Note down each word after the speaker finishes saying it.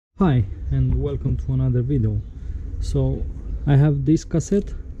Hi and welcome to another video. So I have this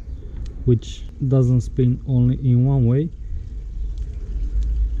cassette which doesn't spin only in one way.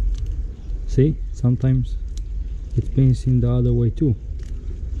 See, sometimes it spins in the other way too.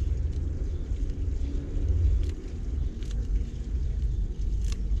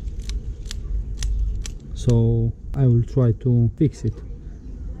 So I will try to fix it.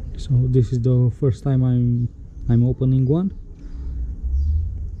 So this is the first time I'm opening one,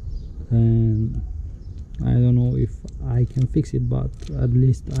 and I don't know if I can fix it, but at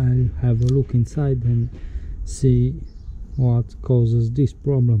least I'll have a look inside and see what causes this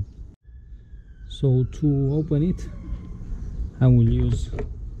problem. So to open it, I will use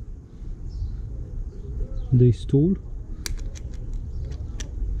this tool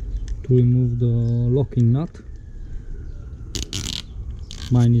to remove the locking nut.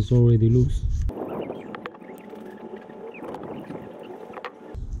 Mine is already loose.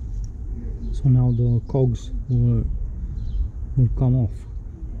 So now the cogs will come off.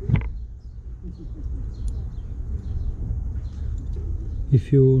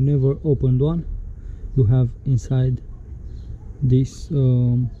 If you never opened one, you have inside these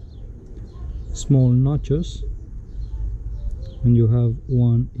small notches, and you have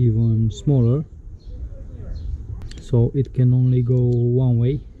one even smaller, so it can only go one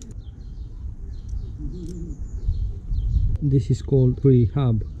way. This is called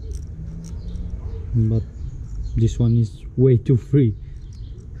Freehub, but this one is way too free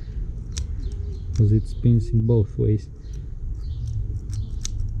because it spins in both ways.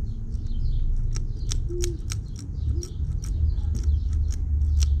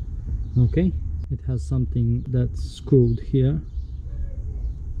 Okay, it has something that's screwed here,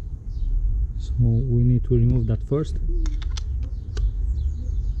 so we need to remove that first.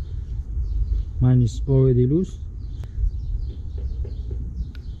 Mine is already loose.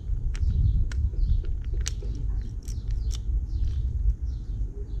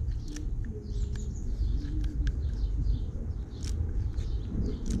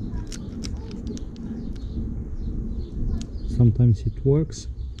 Sometimes it works,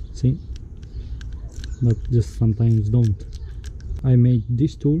 see, but just sometimes don't. I made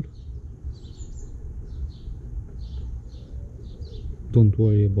this tool. Don't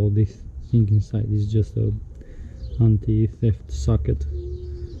worry about this thing inside, it's just a anti-theft socket.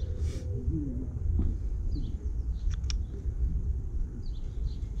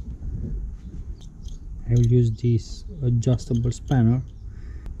 I will use this adjustable spanner.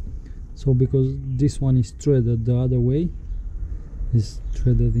 So because this one is threaded the other way, is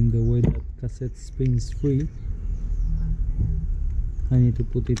threaded in the way that cassette spins free, I need to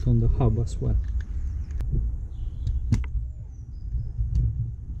put it on the hub as well.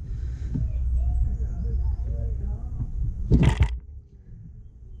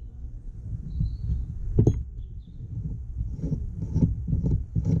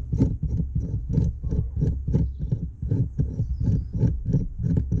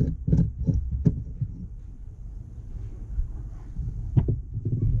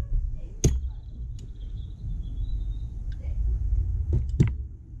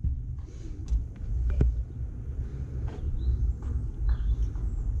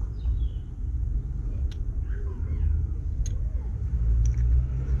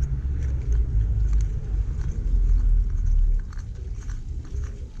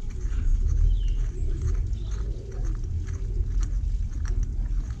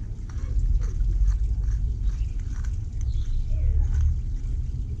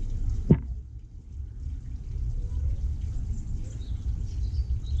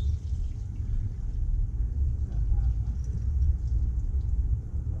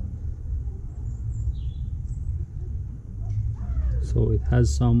 So it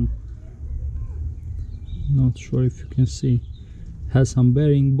has some, not sure if you can see, has some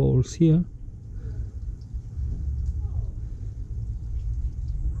bearing balls here,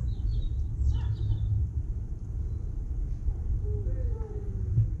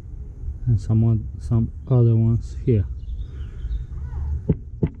 and some other ones here.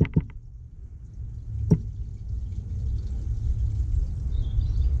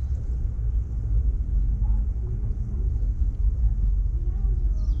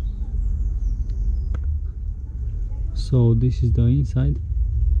 So this is the inside.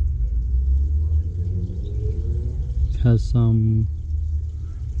 It has some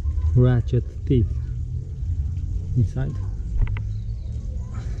ratchet teeth inside.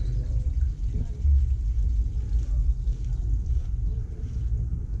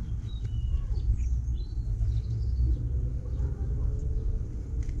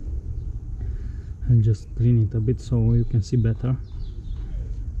 I'll just clean it a bit so you can see better.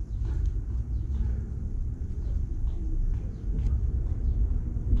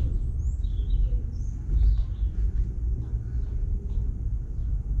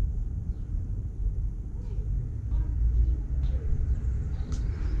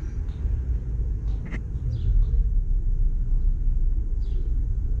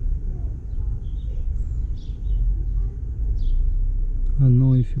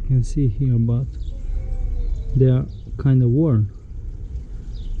 if you can see here, but they are kind of worn.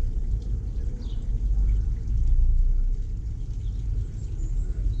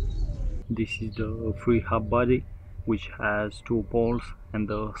 This is the Freehub body, which has two poles and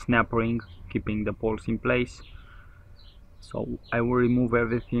the snap ring keeping the poles in place. So I will remove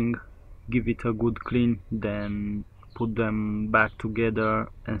everything, give it a good clean, then put them back together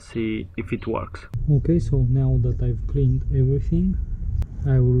and see if it works. Okay, so now that I've cleaned everything,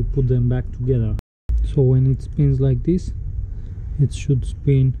 I will put them back together. So when it spins like this, it should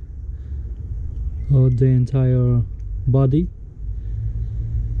spin the entire body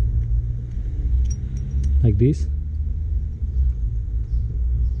like this,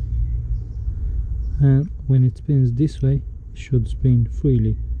 and when it spins this way, it should spin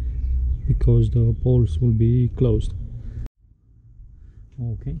freely because the poles will be closed.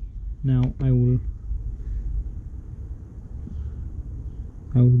 Okay, now I will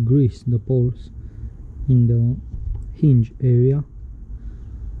grease the poles in the hinge area.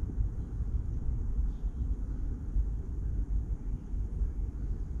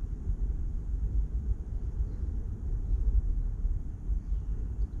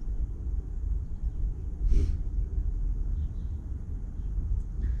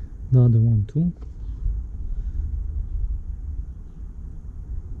 The other one too.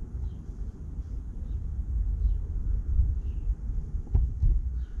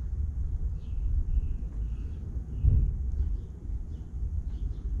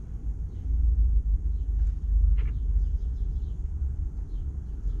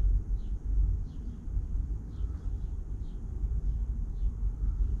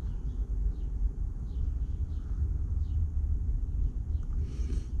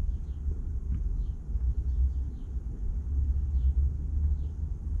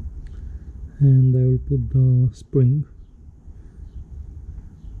 And I will put the spring.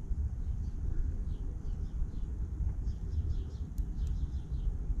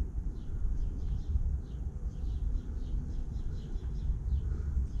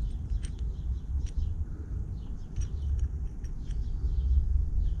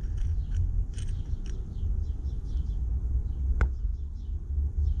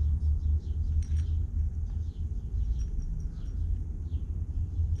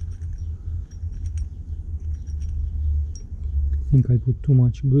 I think I put too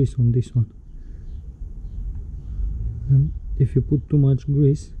much grease on this one, and if you put too much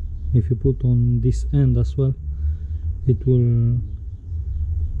grease, if you put on this end as well, it won't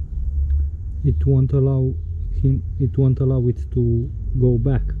allow it to go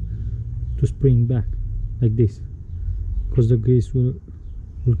back, to spring back like this, because the grease will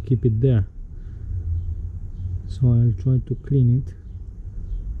keep it there. So I'll try to clean it.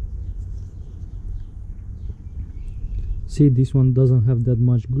 See, this one doesn't have that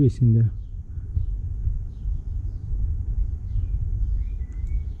much grease in there.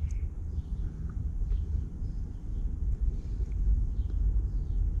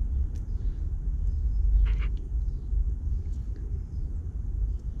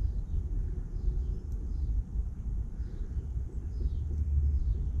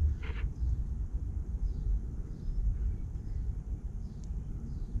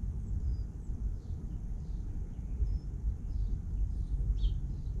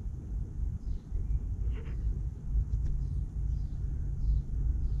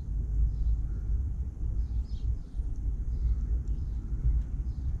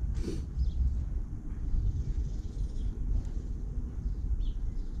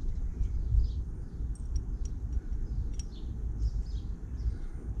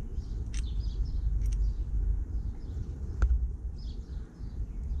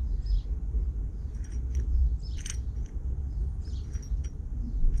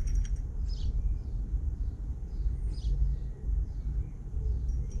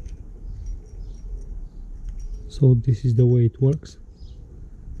 So this is the way it works.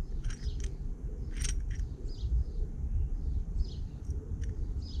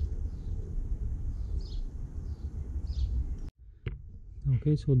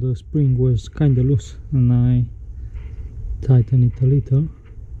 Okay, so the spring was kind of loose and I tighten it a little.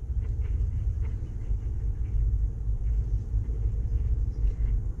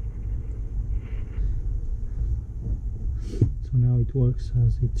 So now it works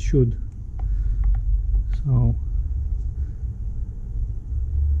as it should. So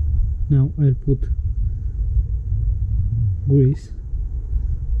now I'll put grease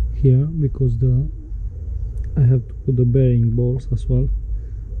here because I have to put the bearing balls as well.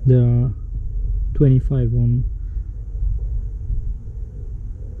 There are 25 on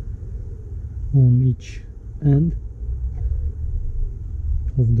each end.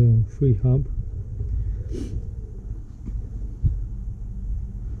 of the Freehub.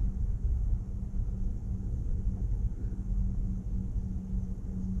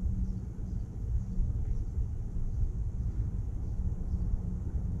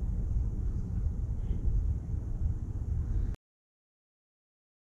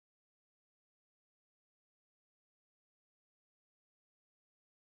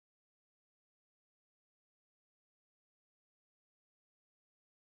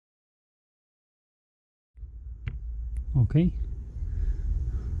 Okay,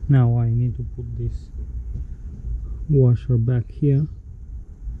 now I need to put this washer back here.